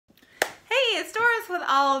with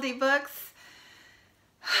Aldi books.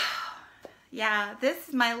 Yeah, this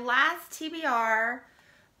is my last TBR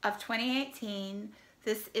of 2018.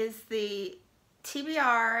 This is the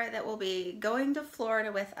TBR that will be going to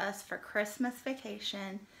Florida with us for Christmas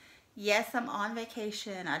vacation. Yes, I'm on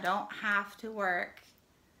vacation. I don't have to work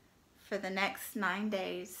for the next 9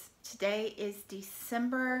 days. Today is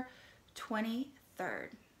December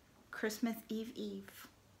 23rd, Christmas Eve.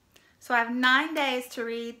 So I have 9 days to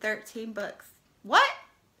read 13 books. What?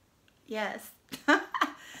 Yes.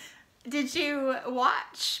 Did you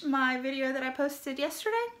watch my video that I posted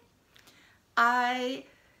yesterday? I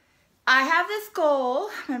have this goal.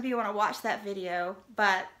 Maybe you want to watch that video,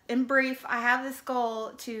 but in brief, I have this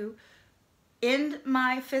goal to end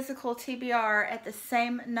my physical TBR at the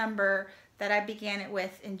same number that I began it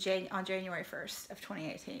with on January 1st of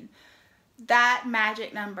 2018. That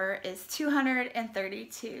magic number is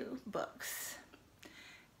 232 books.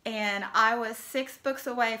 And I was 6 books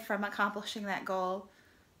away from accomplishing that goal,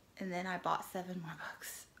 and then I bought 7 more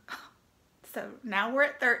books. So now we're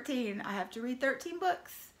at 13. I have to read 13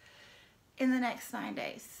 books in the next 9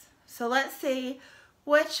 days. So let's see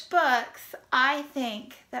which books I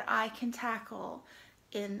think that I can tackle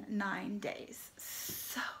in 9 days.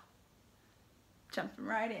 So, jumping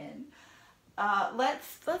right in.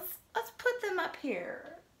 Let's put them up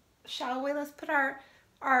here, shall we? Let's put our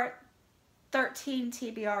 13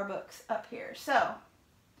 TBR books up here. So,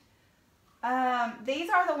 these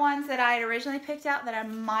are the ones that I had originally picked out that I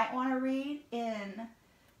might want to read in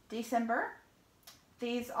December.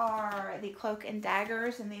 These are the Cloak and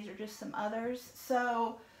Daggers, and these are just some others.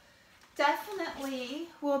 So definitely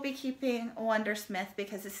we'll be keeping Wondersmith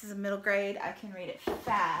because this is a middle grade. I can read it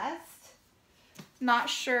fast. Not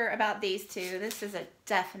sure about these two. This is a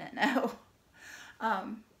definite no.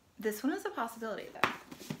 This one is a possibility though.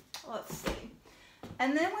 Let's see.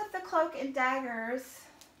 And then with the Cloak and Daggers,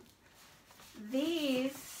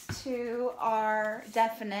 these two are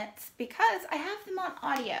definites because I have them on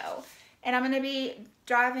audio. And I'm going to be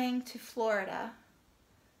driving to Florida.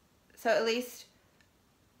 So at least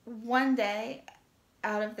one day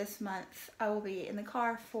out of this month, I will be in the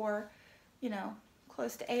car for, you know,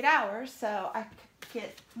 close to 8 hours. So I could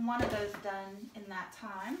get one of those done in that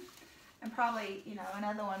time. And probably, you know,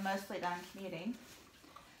 another one mostly done commuting.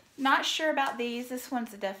 Not sure about these. This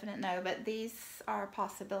one's a definite no, but these are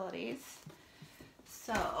possibilities.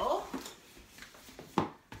 So,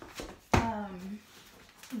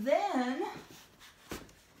 then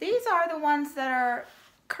these are the ones that are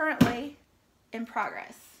currently in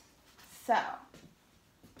progress. So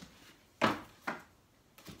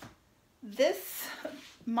this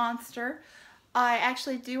monster I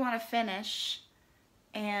actually do want to finish,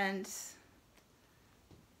 and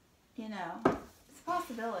you know, it's a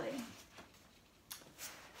possibility.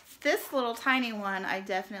 This little tiny one I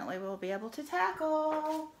definitely will be able to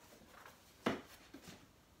tackle.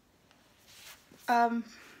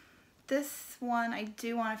 This one I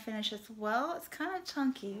do want to finish as well. It's kind of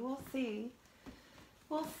chunky. We'll see.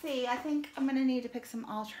 We'll see. I think I'm going to need to pick some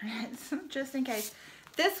alternates just in case.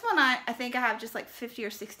 This one I think I have just like 50 or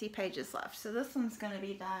 60 pages left. So this one's going to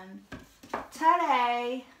be done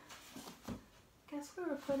today. Guess we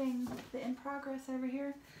were putting the in progress over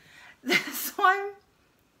here. This one,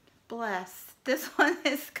 bless. This one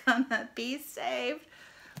is going to be saved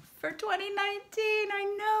for 2019. I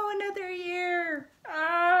know, another year.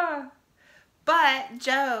 But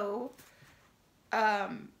Joe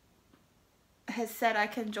has said I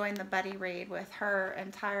can join the buddy read with her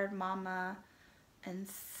and Tired Mama and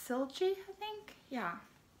Silgy, I think. Yeah.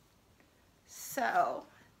 So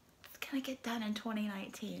it's gonna get done in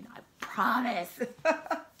 2019. I promise.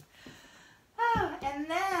 And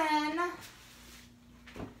then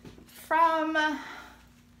from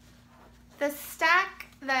the stack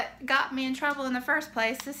that got me in trouble in the first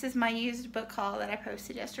place, this is my used book haul that I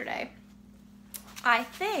posted yesterday. I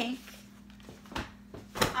think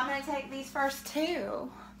I'm going to take these first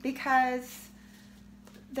two because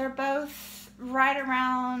they're both right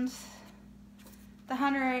around the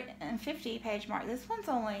 150 page mark. This one's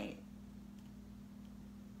only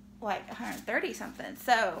like 130 something.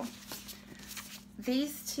 So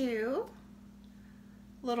these two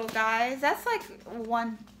little guys, that's like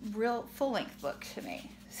one real full-length book to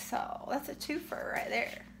me. So that's a twofer right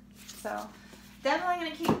there. So definitely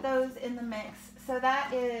going to keep those in the mix. So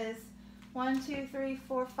that is 1, 2, 3,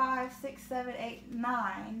 4, 5, 6, 7, 8,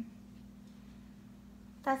 9.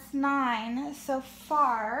 That's 9 so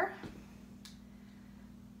far.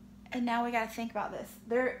 And now we got to think about this.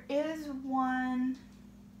 There is one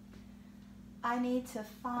I need to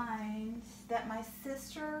find that my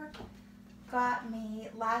sister got me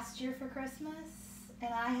last year for Christmas.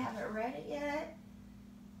 and I haven't read it yet.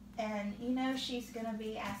 And you know she's going to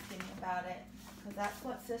be asking me about it, because that's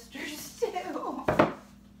what sisters do.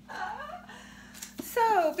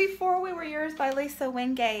 So, Before We Were Yours by Lisa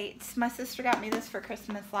Wingate. My sister got me this for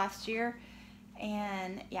Christmas last year.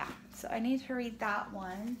 And yeah, so I need to read that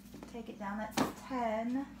one. Take it down. That's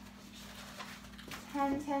 10.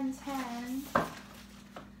 10, 10, 10.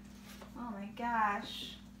 Oh my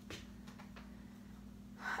gosh.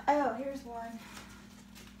 Oh, here's one.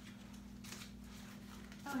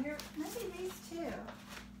 Oh, here, maybe these two.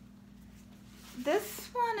 This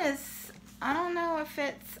one is, I don't know if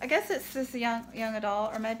it's, I guess it's this young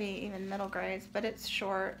adult or maybe even middle grades, but it's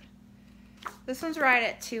short. This one's right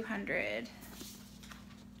at 200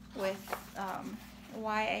 with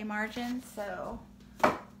YA margins, so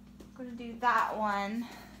I'm going to do that one.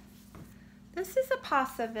 This is a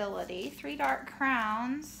possibility, 3 Dark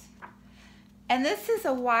Crowns. And this is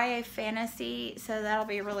a YA fantasy, so that'll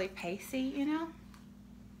be really pacey, you know.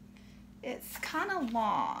 It's kind of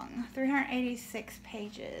long, 386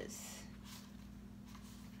 pages-ish.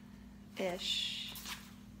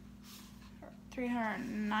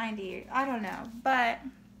 390, I don't know, but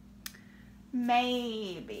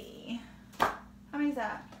maybe. How many is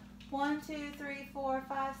that? 1, 2, 3, 4,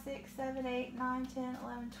 5, 6, 7, 8, 9, 10,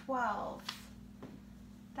 11, 12.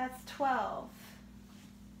 That's 12.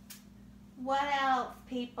 What else,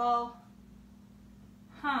 people?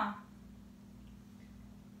 Huh.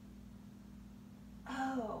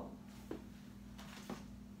 Oh.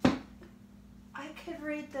 I could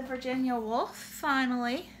read the Virginia Woolf,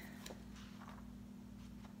 finally.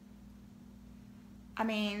 I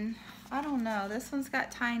mean, I don't know. This one's got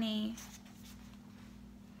tiny...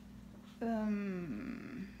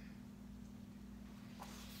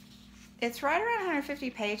 It's right around 150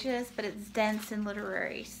 pages, but it's dense and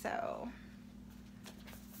literary, so...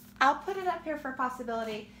 I'll put it up here for a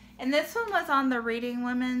possibility. And this one was on the Reading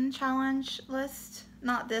Women Challenge list.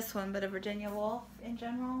 Not this one, but a Virginia Woolf in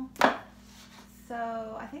general.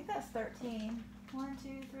 So I think that's 13. 1, 2,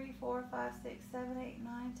 3, 4, 5, 6, 7, 8,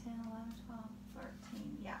 9, 10, 11, 12,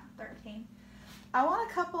 13. Yeah, 13. I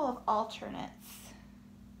want a couple of alternates.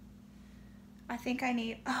 I think I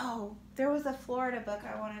need... Oh, there was a Florida book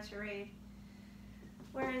I wanted to read.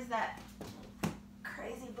 Where is that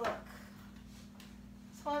crazy book?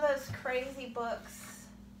 It's one of those crazy books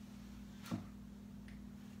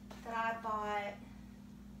that I bought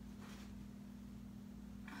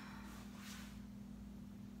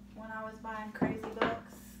when I was buying crazy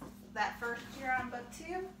books that first year on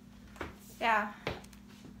BookTube. Yeah.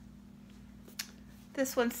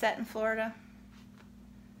 This one's set in Florida.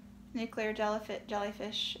 Nuclear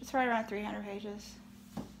jellyfish. It's right around 300 pages.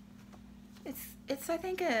 It's I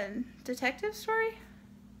think a detective story.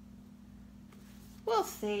 We'll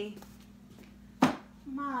see.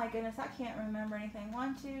 My goodness, I can't remember anything.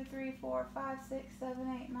 1, 2, 3, 4, 5, 6,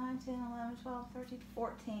 7, 8, 9, 10, 11, 12, 13,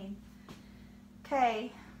 14.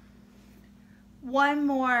 Okay. One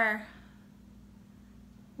more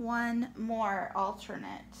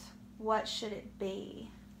alternate. What should it be?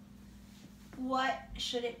 What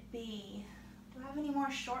should it be? Do I have any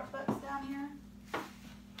more short books down here?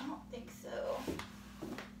 I don't think so.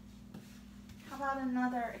 How about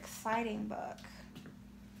another exciting book?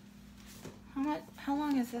 How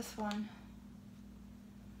long is this one?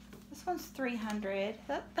 This one's 300.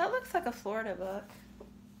 That looks like a Florida book.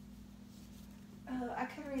 Oh, I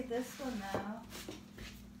could read this one though.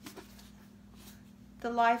 The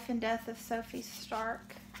Life and Death of Sophie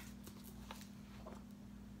Stark.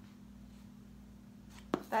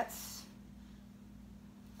 That's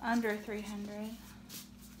under 300.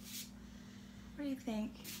 What do you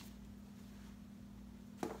think?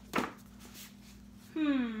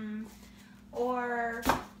 Or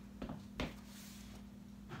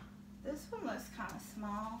this one looks kind of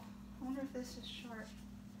small. I wonder if this is short.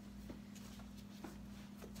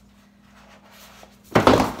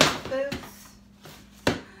 Boots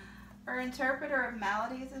or Interpreter of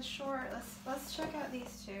Maladies is short. Let's check out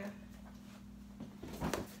these two.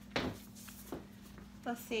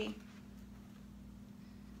 Let's see.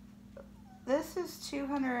 This is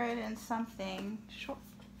 200 and something short.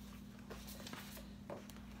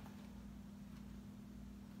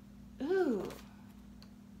 Ooh.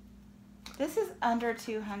 This is under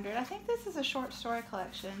 200. I think this is a short story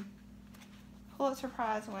collection. Pulitzer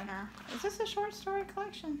Prize winner. Is this a short story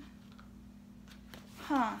collection?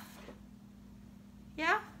 Huh.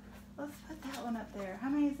 Yeah? Let's put that one up there. How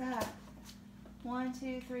many is that? 1,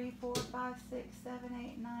 2, 3, 4, 5, 6, 7,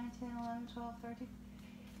 8, 9, 10, 11, 12, 13,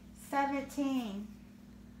 17.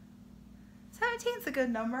 17's a good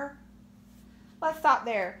number. Let's stop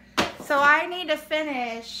there. So So I need to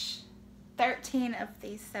finish 13 of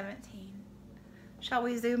these 17. Shall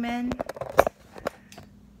we zoom in?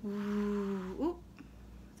 Ooh.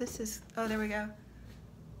 This is, oh, there we go.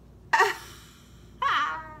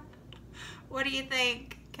 What do you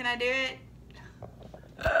think? Can I do it?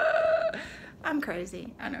 I'm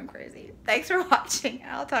crazy. I know I'm crazy. Thanks for watching.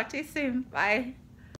 I'll talk to you soon. Bye.